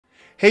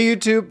Hey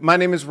YouTube, my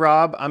name is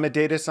Rob. I'm a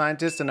data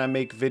scientist and I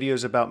make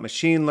videos about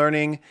machine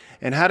learning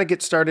and how to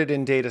get started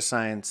in data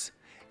science.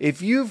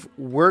 If you've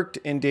worked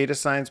in data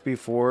science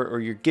before or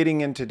you're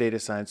getting into data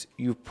science,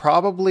 you've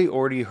probably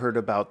already heard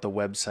about the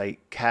website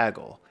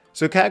Kaggle.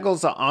 So Kaggle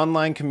is an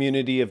online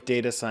community of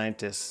data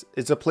scientists.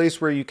 It's a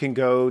place where you can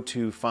go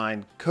to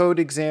find code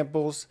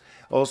examples,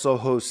 also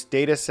host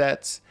data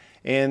sets,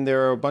 and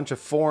there are a bunch of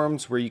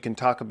forums where you can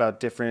talk about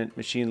different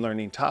machine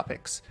learning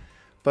topics.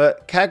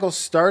 But Kaggle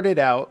started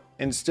out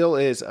and still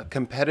is a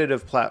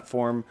competitive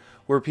platform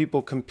where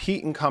people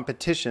compete in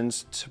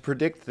competitions to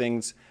predict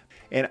things.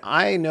 And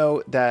I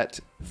know that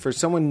for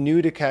someone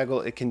new to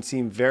Kaggle, it can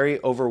seem very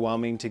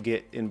overwhelming to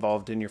get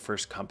involved in your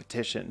first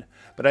competition.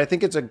 But I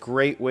think it's a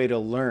great way to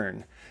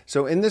learn.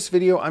 So in this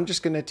video, I'm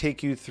just going to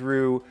take you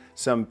through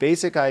some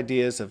basic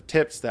ideas of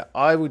tips that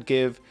I would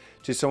give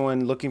to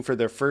someone looking for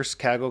their first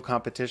Kaggle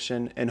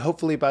competition. And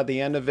hopefully by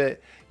the end of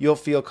it, you'll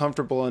feel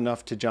comfortable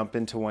enough to jump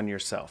into one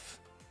yourself.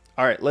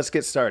 All right, let's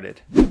get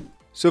started.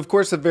 So of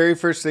course, the very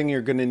first thing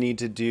you're going to need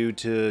to do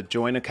to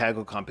join a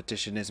Kaggle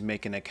competition is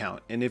make an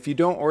account. And if you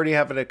don't already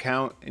have an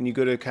account and you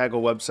go to a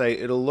Kaggle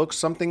website, it'll look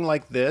something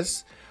like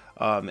this.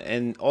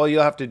 And all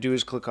you'll have to do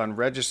is click on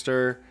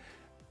register,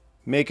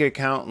 make an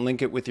account, and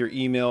link it with your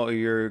email or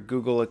your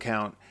Google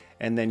account,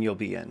 and then you'll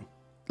be in.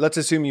 Let's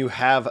assume you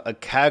have a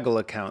Kaggle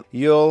account.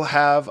 You'll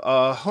have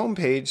a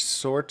homepage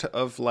sort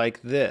of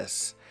like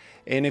this.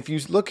 And if you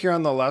look here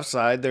on the left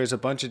side, there's a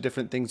bunch of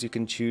different things you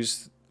can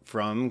choose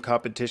from: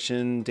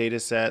 competition, data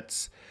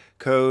sets,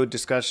 code,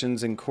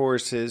 discussions, and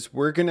courses.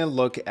 We're going to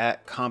look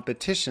at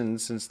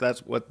competitions since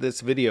that's what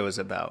this video is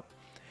about.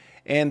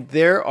 And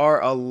there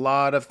are a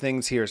lot of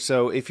things here.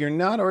 So if you're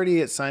not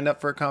already signed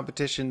up for a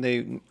competition,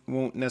 they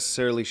won't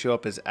necessarily show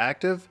up as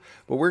active,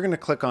 but we're going to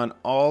click on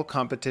all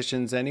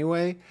competitions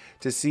anyway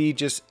to see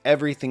just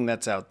everything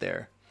that's out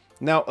there.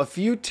 Now, a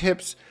few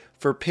tips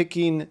for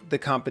picking the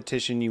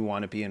competition you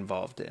want to be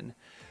involved in.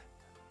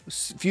 A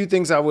few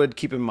things I would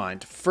keep in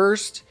mind.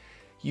 First,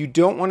 you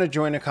don't want to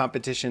join a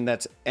competition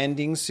that's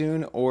ending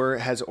soon or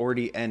has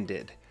already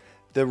ended.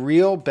 The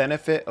real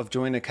benefit of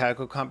joining a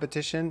Kaggle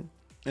competition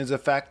is the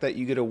fact that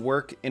you get to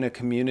work in a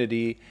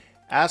community,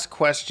 ask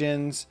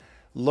questions,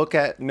 look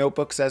at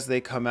notebooks as they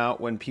come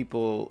out when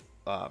people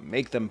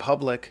make them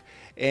public,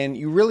 and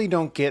you really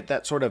don't get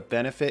that sort of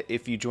benefit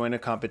if you join a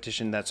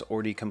competition that's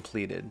already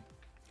completed.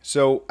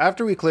 So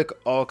after we click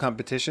all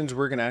competitions,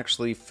 we're going to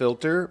actually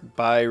filter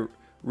by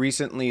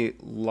recently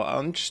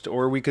launched,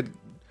 or we could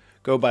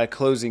go by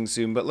closing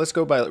soon, but let's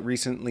go by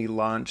recently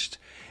launched.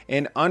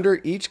 And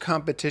under each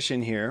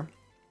competition here,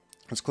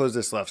 let's close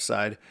this left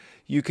side,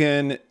 you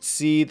can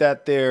see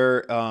that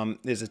there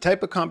is a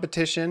type of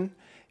competition,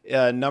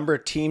 a number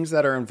of teams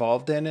that are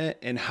involved in it,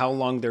 and how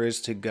long there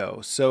is to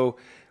go. So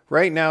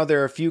right now there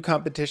are a few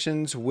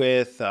competitions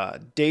with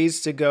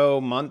days to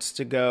go, months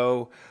to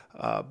go,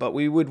 but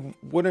we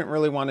wouldn't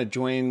really want to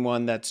join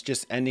one that's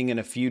just ending in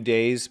a few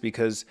days,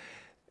 because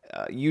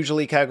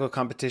usually Kaggle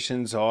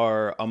competitions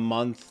are a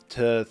month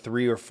to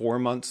 3 or 4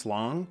 months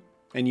long,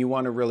 and you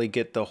want to really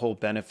get the whole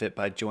benefit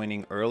by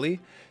joining early.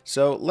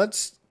 So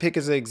let's pick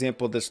as an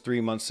example this 3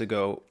 months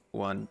ago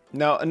one.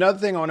 Now, another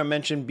thing I want to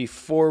mention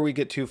before we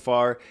get too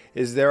far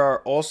is there are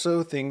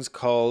also things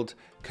called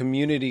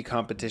community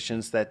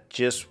competitions that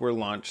just were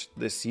launched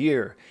this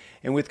year.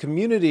 And with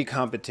community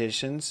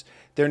competitions,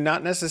 they're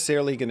not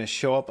necessarily going to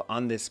show up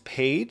on this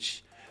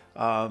page,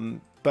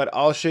 but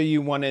I'll show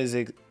you one as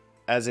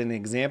an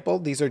example.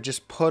 These are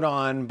just put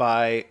on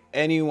by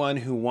anyone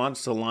who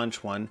wants to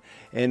launch one.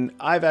 And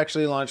I've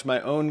actually launched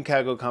my own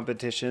Kaggle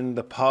competition,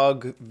 the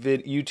POG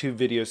YouTube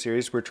video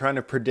series. We're trying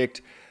to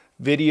predict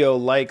video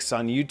likes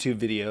on YouTube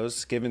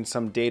videos, given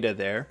some data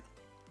there.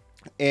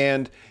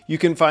 And you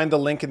can find the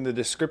link in the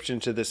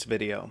description to this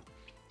video.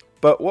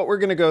 But what we're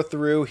going to go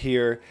through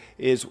here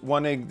is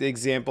one of the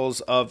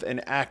examples of an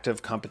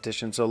active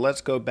competition. So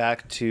let's go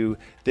back to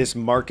this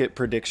market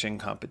prediction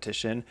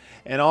competition,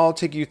 and I'll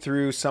take you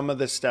through some of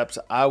the steps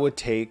I would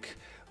take,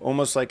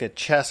 almost like a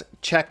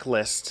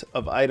checklist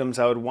of items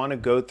I would want to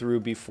go through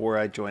before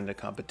I joined a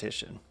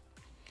competition.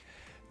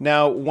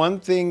 Now,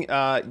 one thing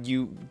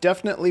you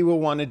definitely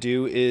will want to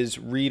do is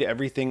read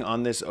everything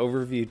on this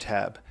overview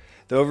tab.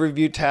 The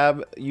overview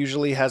tab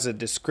usually has a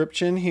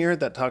description here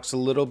that talks a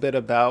little bit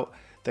about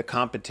the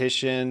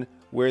competition,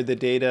 where the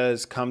data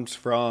comes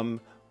from,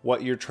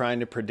 what you're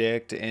trying to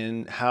predict,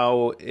 and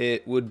how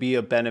it would be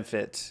a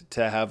benefit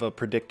to have a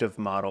predictive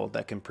model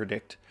that can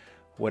predict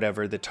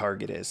whatever the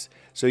target is.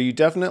 So you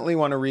definitely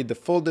want to read the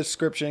full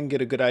description,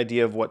 get a good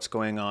idea of what's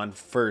going on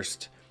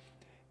first.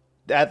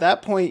 At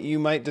that point, you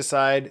might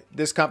decide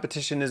this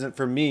competition isn't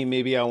for me.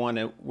 Maybe I want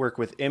to work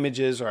with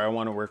images, or I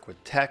want to work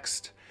with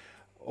text,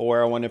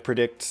 or I want to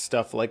predict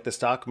stuff like the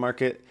stock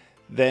market.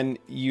 Then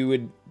you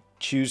would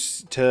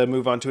choose to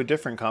move on to a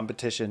different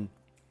competition.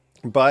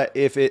 But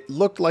if it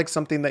looked like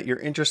something that you're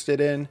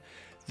interested in,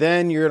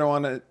 then you're going to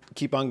want to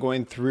keep on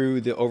going through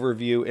the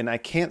overview. And I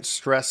can't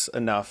stress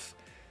enough,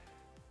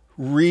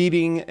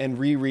 reading and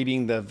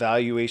rereading the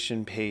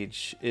evaluation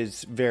page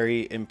is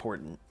very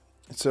important.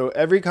 So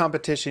every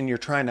competition, you're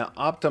trying to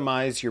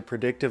optimize your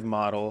predictive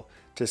model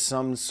to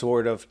some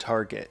sort of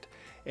target.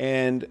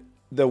 And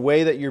the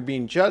way that you're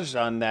being judged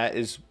on that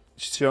is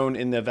shown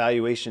in the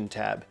evaluation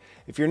tab.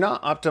 If you're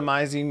not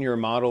optimizing your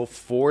model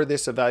for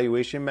this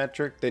evaluation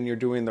metric, then you're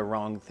doing the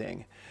wrong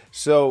thing.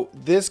 So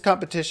this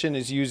competition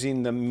is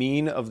using the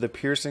mean of the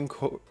Pearson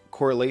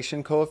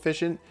correlation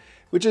coefficient,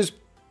 which is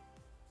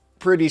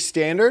pretty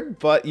standard,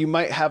 but you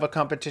might have a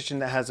competition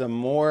that has a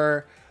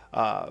more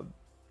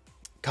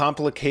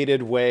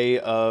complicated way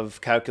of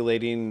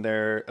calculating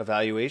their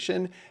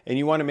evaluation, and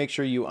you want to make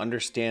sure you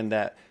understand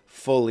that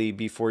fully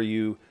before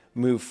you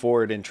move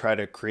forward and try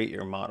to create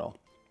your model.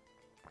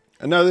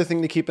 Another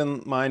thing to keep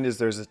in mind is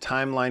there's a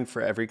timeline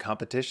for every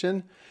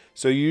competition.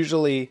 So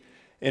usually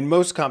in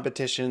most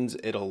competitions,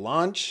 it'll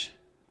launch.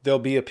 There'll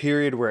be a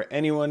period where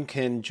anyone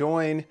can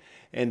join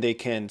and they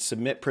can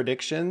submit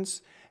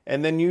predictions.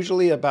 And then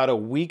usually about a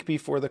week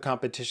before the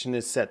competition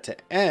is set to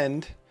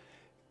end,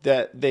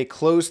 that they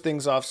close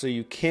things off so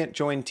you can't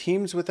join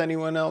teams with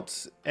anyone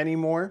else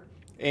anymore.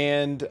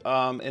 And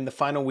in the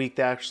final week,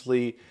 they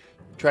actually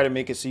try to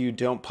make it so you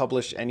don't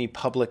publish any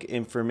public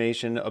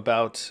information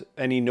about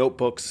any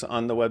notebooks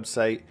on the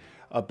website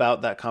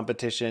about that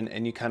competition,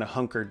 and you kind of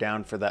hunker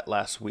down for that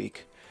last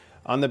week.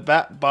 On the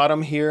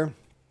bottom here,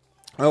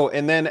 oh,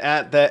 and then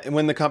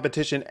when the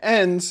competition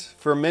ends,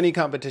 for many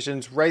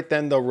competitions, right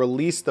then they'll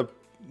release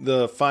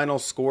the final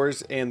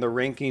scores and the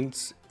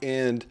rankings,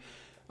 and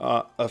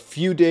a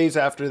few days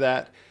after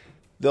that,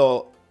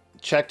 they'll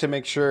check to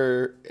make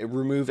sure,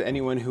 remove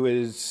anyone who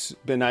has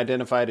been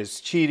identified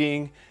as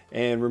cheating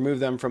and remove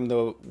them from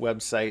the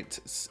website,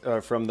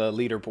 from the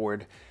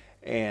leaderboard,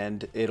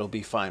 and it'll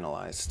be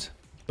finalized.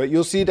 But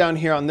you'll see down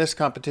here on this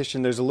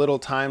competition, there's a little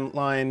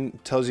timeline,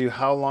 tells you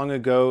how long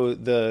ago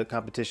the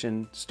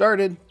competition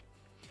started,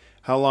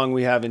 how long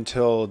we have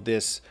until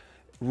this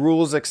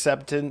rules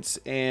acceptance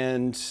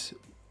and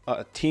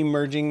team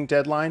merging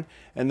deadline,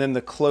 and then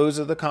the close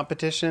of the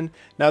competition.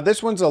 Now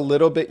this one's a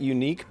little bit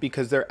unique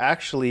because they're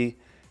actually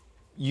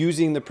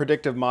using the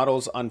predictive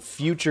models on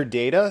future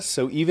data.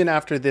 So even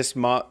after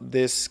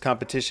this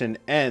competition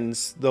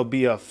ends, there'll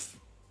be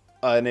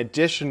an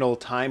additional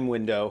time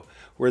window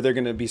where they're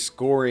going to be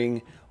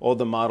scoring all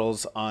the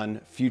models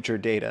on future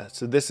data.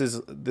 So this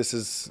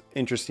is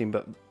interesting,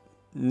 but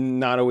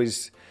not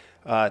always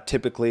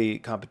typically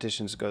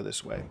competitions go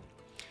this way.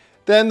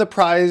 Then the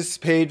prize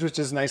page, which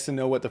is nice to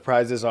know what the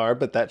prizes are,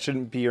 but that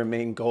shouldn't be your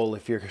main goal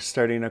if you're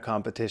starting a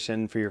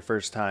competition for your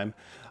first time.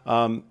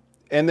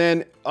 And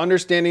then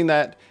understanding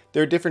that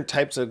there are different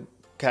types of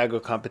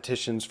Kaggle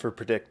competitions for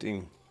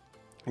predicting.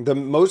 The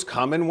most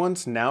common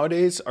ones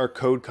nowadays are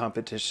code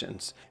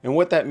competitions. And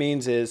what that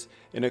means is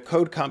in a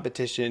code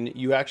competition,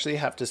 you actually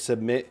have to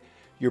submit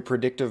your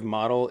predictive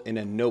model in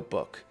a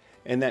notebook.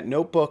 And that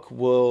notebook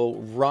will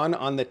run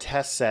on the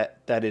test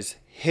set that is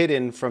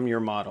hidden from your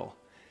model.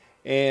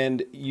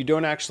 And you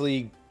don't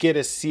actually get a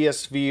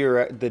CSV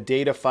or the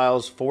data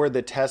files for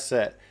the test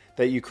set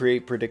that you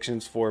create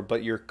predictions for,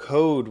 but your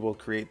code will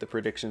create the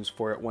predictions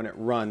for it when it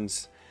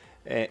runs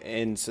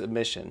in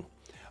submission.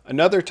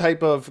 Another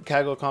type of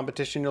Kaggle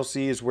competition you'll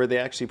see is where they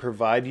actually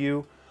provide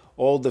you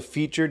all the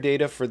feature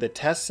data for the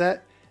test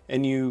set,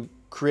 and you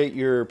create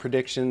your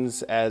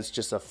predictions as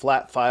just a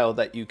flat file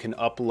that you can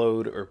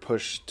upload or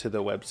push to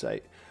the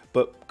website.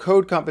 But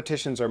code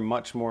competitions are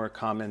much more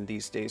common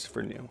these days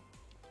for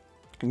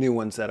new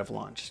ones that have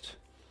launched.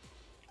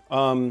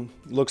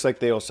 Looks like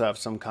they also have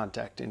some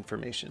contact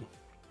information.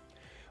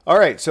 All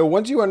right, so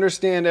once you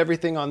understand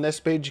everything on this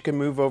page, you can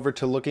move over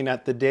to looking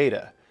at the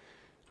data.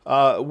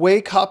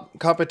 Way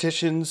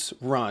competitions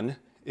run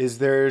is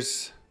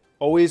there's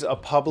always a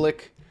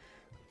public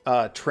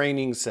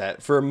training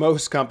set. For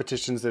most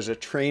competitions, there's a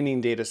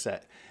training data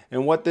set.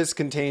 And what this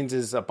contains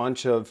is a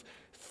bunch of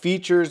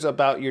features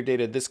about your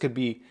data. This could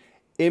be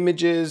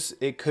images,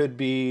 it could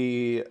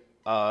be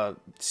a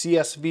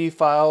CSV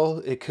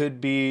file, it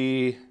could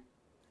be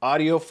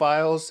audio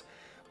files,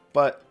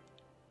 but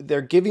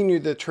they're giving you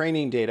the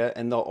training data,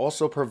 and they'll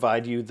also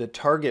provide you the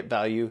target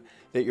value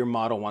that your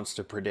model wants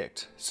to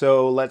predict.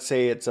 So let's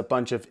say it's a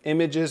bunch of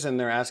images and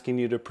they're asking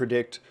you to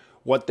predict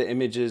what the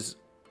images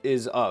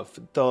is of.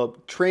 The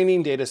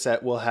training data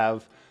set will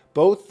have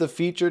both the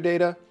feature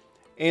data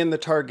and the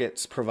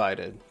targets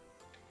provided.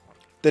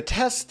 The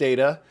test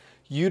data,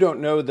 you don't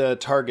know the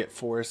target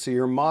for, so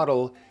your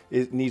model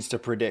needs to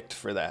predict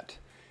for that.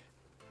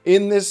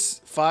 In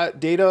this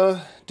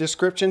data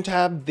description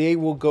tab, they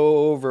will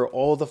go over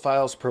all the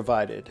files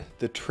provided.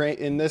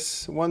 In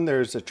this one,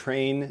 there's a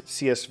train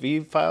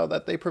CSV file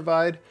that they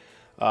provide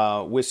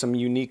with some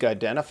unique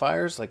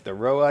identifiers like the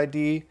row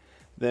ID,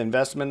 the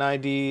investment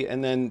ID,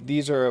 and then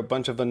these are a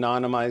bunch of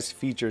anonymized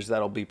features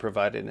that'll be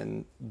provided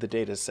in the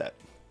data set.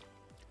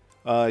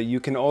 You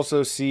can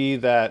also see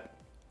that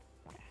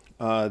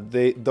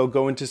they'll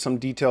go into some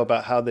detail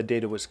about how the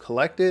data was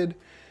collected.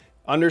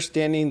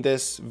 Understanding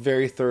this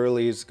very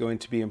thoroughly is going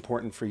to be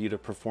important for you to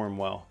perform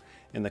well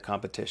in the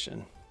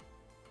competition.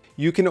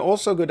 You can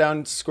also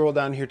scroll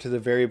down here to the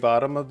very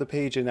bottom of the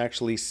page and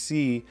actually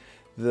see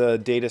the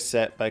data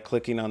set by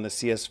clicking on the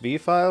CSV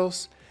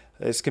files.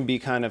 This can be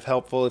kind of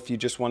helpful if you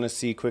just want to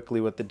see quickly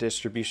what the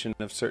distribution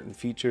of certain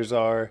features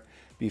are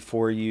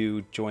before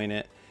you join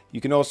it. You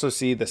can also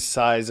see the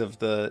size of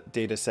the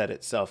data set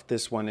itself.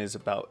 This one is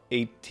about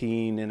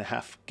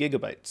 18.5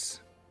 gigabytes.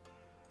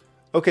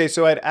 Okay,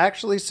 so I'd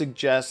actually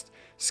suggest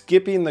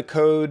skipping the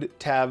code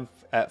tab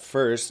at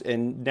first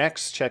and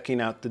next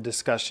checking out the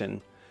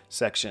discussion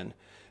section.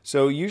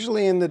 So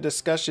usually in the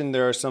discussion,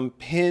 there are some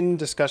pinned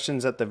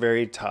discussions at the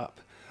very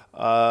top.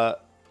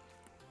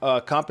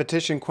 A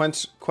competition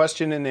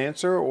question and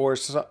answer, or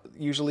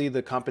usually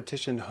the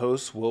competition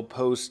host will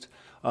post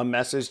a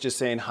message just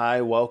saying,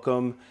 hi,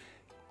 welcome.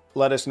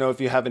 Let us know if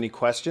you have any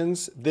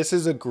questions. This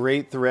is a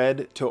great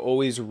thread to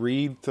always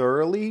read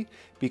thoroughly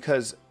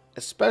because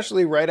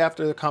especially right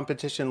after the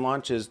competition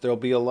launches, there'll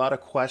be a lot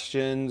of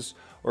questions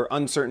or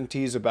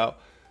uncertainties about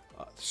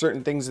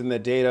certain things in the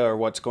data or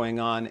what's going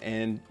on.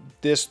 And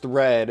this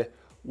thread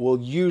will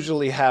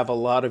usually have a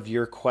lot of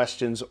your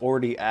questions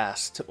already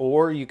asked,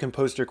 or you can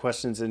post your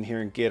questions in here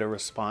and get a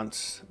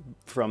response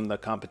from the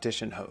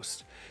competition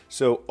host.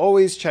 So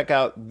always check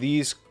out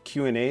these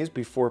Q&As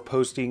before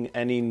posting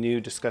any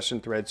new discussion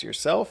threads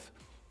yourself,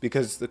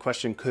 because the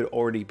question could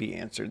already be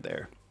answered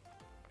there.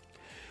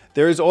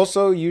 There is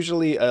also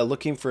usually a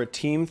looking for a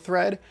team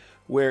thread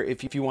where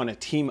if you want to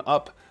team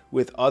up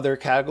with other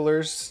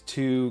Kagglers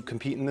to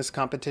compete in this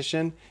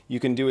competition, you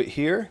can do it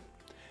here.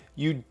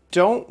 You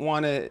don't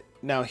want to,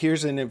 now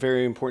here's a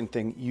very important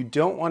thing, you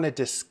don't want to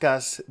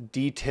discuss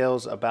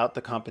details about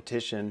the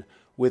competition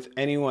with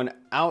anyone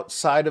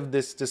outside of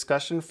this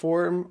discussion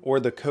forum or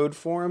the code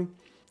forum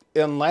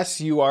unless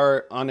you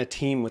are on a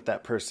team with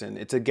that person.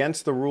 It's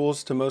against the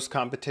rules to most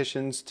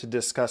competitions to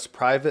discuss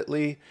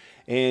privately,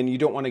 and you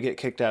don't want to get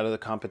kicked out of the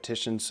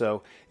competition.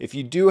 So if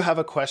you do have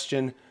a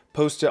question,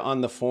 post it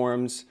on the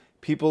forums.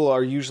 People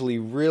are usually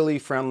really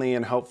friendly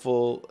and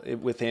helpful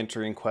with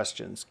answering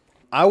questions.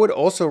 I would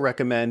also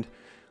recommend,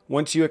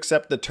 once you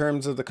accept the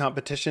terms of the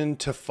competition,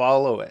 to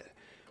follow it.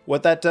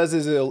 What that does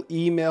is it'll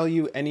email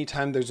you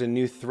anytime there's a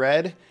new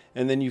thread,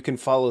 and then you can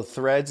follow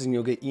threads and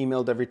you'll get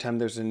emailed every time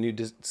there's a new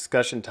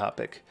discussion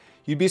topic.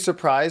 You'd be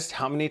surprised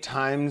how many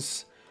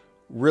times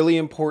really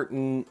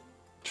important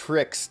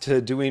tricks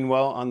to doing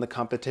well on the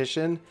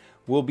competition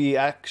will be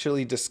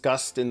actually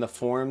discussed in the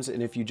forums.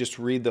 And if you just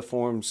read the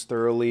forums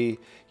thoroughly,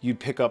 you'd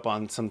pick up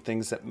on some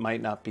things that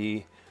might not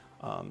be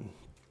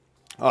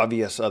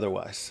obvious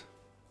otherwise.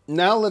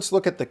 Now let's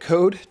look at the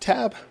code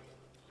tab.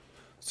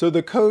 So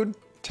the code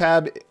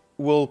tab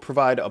will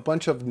provide a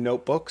bunch of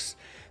notebooks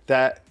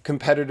that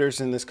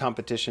competitors in this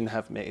competition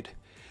have made.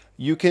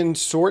 You can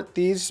sort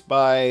these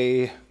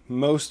by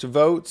most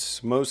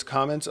votes, most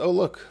comments. Oh,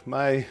 look,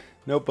 my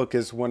notebook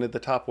is one of the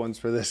top ones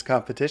for this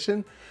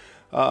competition.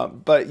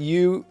 But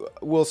you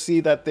will see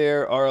that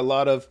there are a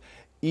lot of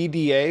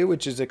EDA,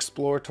 which is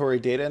exploratory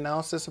data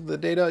analysis of the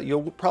data.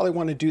 You'll probably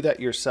want to do that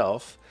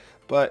yourself,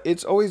 but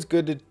it's always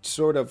good to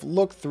sort of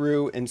look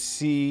through and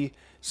see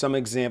some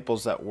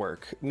examples that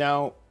work.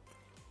 Now,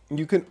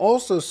 you can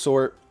also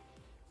sort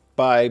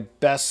by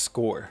best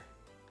score.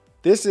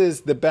 This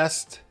is the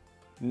best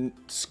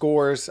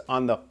scores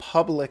on the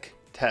public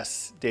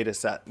test data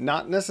set,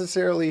 not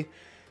necessarily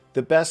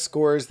the best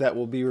scores that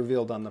will be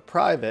revealed on the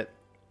private,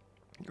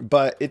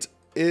 but it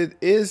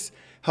is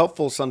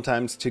helpful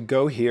sometimes to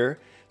go here,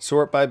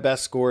 sort by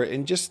best score,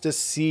 and just to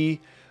see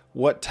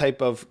what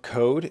type of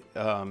code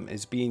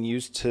is being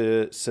used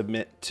to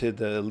submit to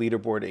the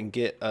leaderboard and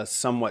get a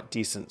somewhat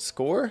decent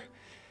score.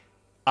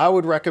 I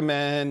would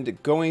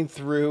recommend going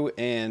through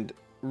and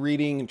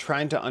reading,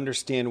 trying to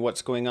understand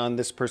what's going on.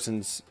 This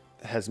person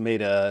has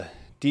made a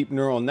deep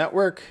neural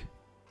network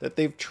that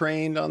they've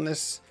trained on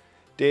this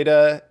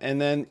data.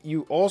 And then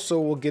you also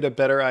will get a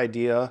better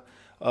idea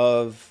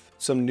of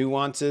some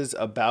nuances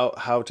about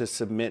how to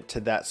submit to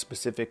that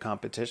specific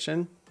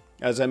competition.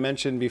 As I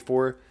mentioned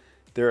before,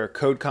 there are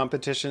code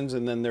competitions,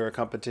 and then there are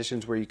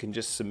competitions where you can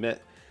just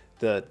submit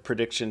the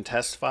prediction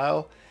test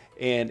file.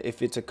 And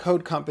if it's a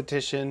code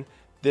competition,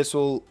 this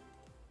will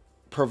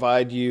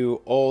provide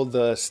you all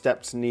the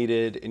steps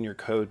needed in your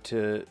code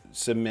to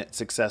submit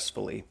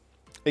successfully.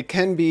 It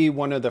can be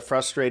one of the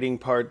frustrating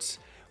parts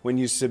when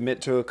you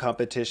submit to a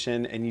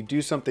competition and you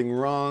do something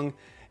wrong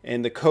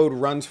and the code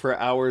runs for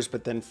hours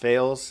but then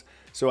fails.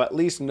 So at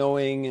least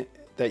knowing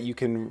that you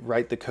can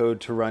write the code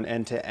to run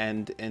end to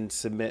end and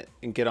submit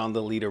and get on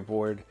the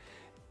leaderboard,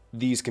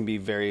 these can be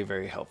very,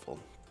 very helpful.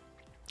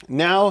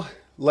 Now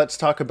let's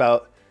talk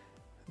about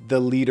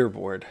the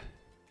leaderboard.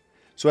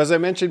 So as I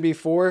mentioned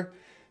before,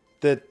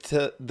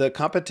 the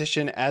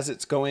competition as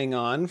it's going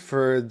on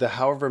for the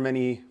however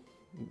many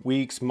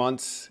weeks,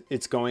 months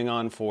it's going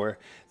on for,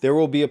 there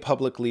will be a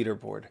public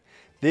leaderboard.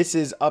 This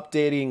is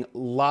updating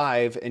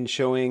live and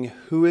showing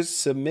who is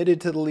submitted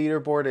to the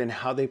leaderboard and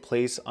how they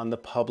place on the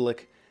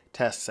public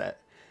test set.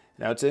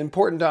 Now it's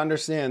important to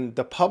understand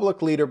the public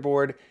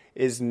leaderboard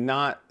is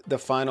not the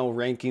final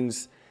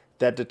rankings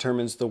that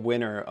determines the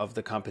winner of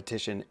the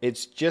competition.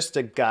 It's just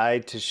a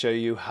guide to show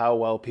you how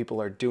well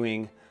people are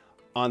doing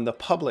on the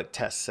public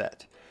test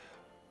set.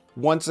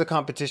 Once the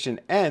competition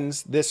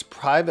ends, this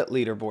private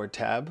leaderboard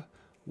tab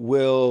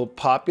will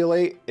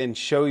populate and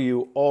show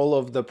you all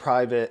of the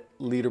private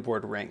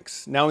leaderboard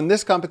ranks. Now in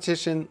this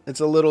competition, it's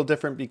a little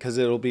different because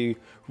it'll be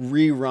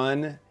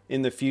rerun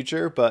in the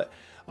future, but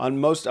on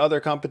most other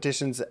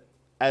competitions,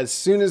 as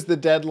soon as the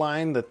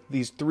deadline,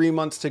 these 3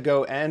 months to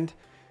go end,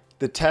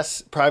 the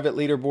test private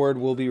leaderboard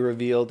will be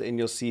revealed and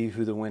you'll see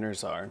who the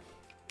winners are.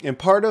 And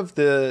part of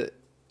the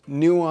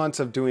nuance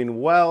of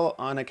doing well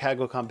on a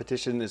Kaggle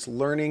competition is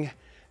learning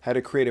how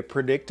to create a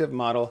predictive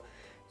model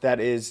that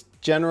is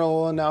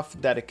general enough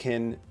that it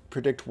can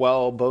predict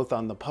well both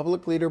on the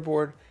public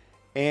leaderboard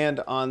and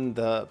on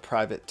the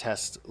private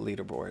test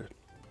leaderboard.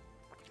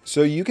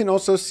 So you can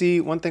also see,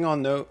 one thing I'll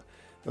note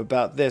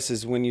about this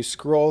is when you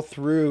scroll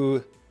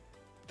through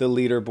the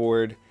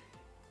leaderboard,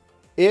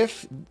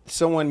 if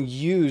someone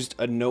used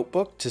a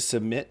notebook to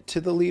submit to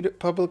the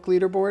public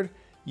leaderboard,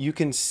 you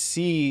can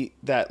see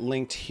that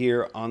linked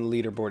here on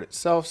the leaderboard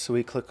itself. So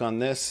we click on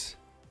this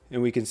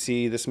and we can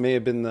see this may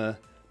have been the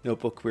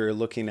notebook we were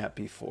looking at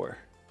before.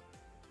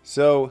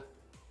 So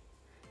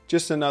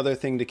just another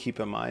thing to keep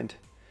in mind.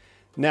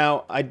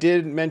 Now, I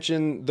did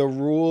mention the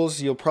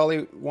rules. You'll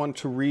probably want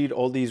to read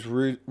all these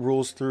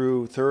rules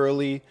through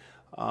thoroughly,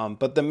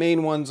 but the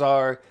main ones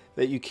are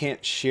that you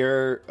can't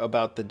share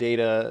about the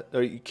data,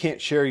 or you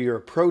can't share your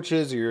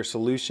approaches or your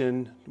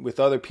solution with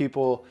other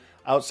people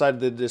outside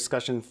the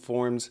discussion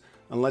forums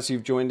unless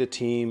you've joined a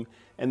team.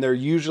 And there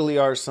usually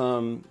are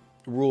some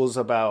rules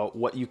about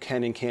what you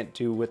can and can't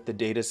do with the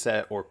data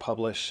set or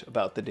publish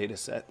about the data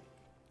set.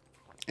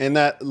 And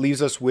that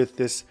leaves us with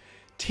this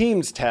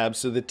Teams tab.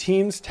 So the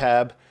Teams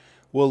tab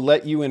will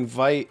let you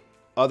invite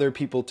other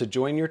people to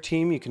join your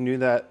team. You can do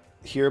that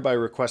here by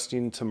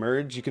requesting to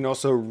merge. You can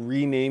also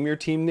rename your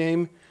team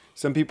name.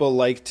 Some people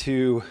like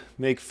to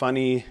make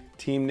funny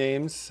team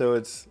names, so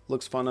it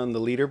looks fun on the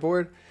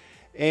leaderboard.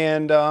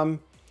 And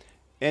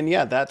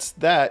yeah, that's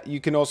that. You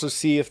can also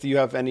see if you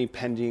have any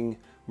pending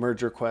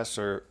merge requests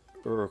or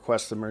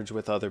requests to merge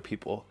with other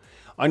people.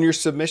 On your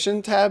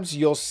submission tabs,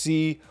 you'll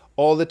see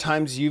all the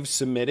times you've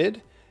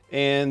submitted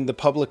and the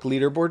public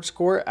leaderboard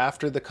score.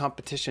 After the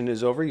competition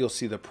is over, you'll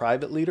see the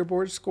private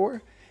leaderboard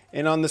score.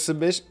 And on the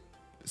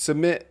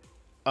submit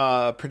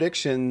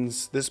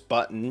predictions, this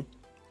button,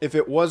 if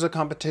it was a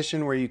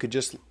competition where you could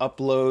just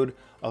upload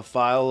a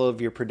file of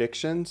your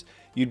predictions,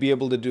 you'd be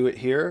able to do it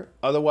here.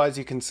 Otherwise,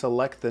 you can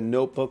select the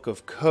notebook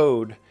of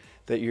code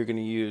that you're going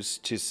to use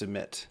to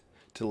submit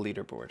to the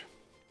leaderboard.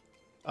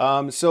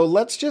 So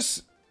let's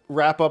just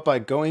wrap up by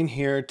going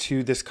here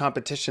to this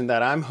competition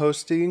that I'm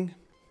hosting.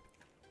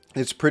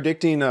 It's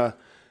predicting a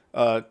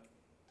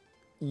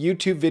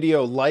YouTube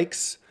video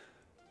likes,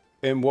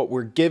 and what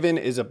we're given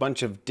is a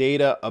bunch of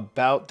data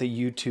about the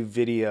YouTube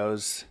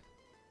videos,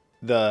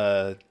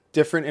 the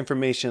different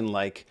information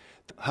like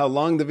how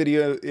long the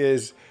video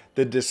is,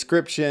 the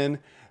description,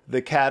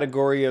 the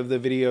category of the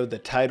video, the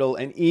title,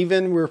 and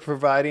even we're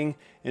providing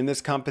in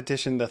this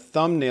competition the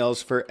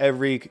thumbnails for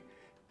every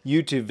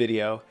YouTube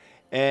video.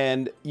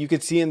 And you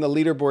can see in the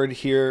leaderboard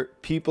here,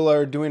 people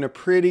are doing a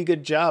pretty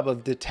good job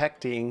of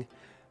detecting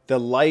the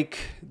like.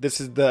 This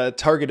is the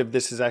target of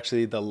this is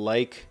actually the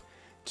like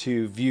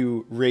to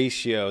view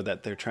ratio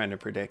that they're trying to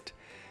predict.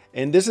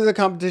 And this is a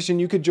competition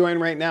you could join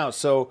right now.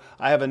 So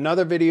I have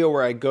another video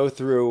where I go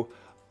through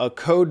a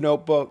code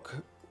notebook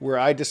where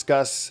I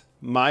discuss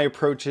my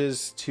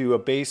approaches to a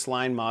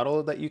baseline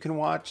model that you can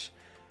watch.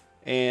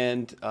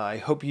 And I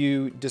hope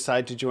you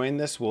decide to join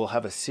this. We'll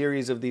have a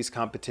series of these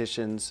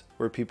competitions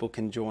where people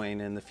can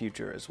join in the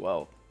future as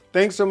well.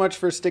 Thanks so much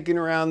for sticking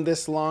around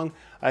this long.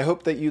 I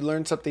hope that you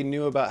learned something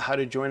new about how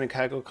to join a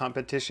Kaggle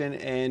competition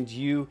and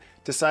you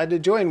decide to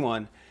join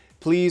one.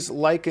 Please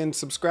like and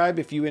subscribe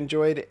if you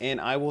enjoyed, and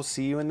I will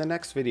see you in the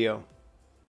next video.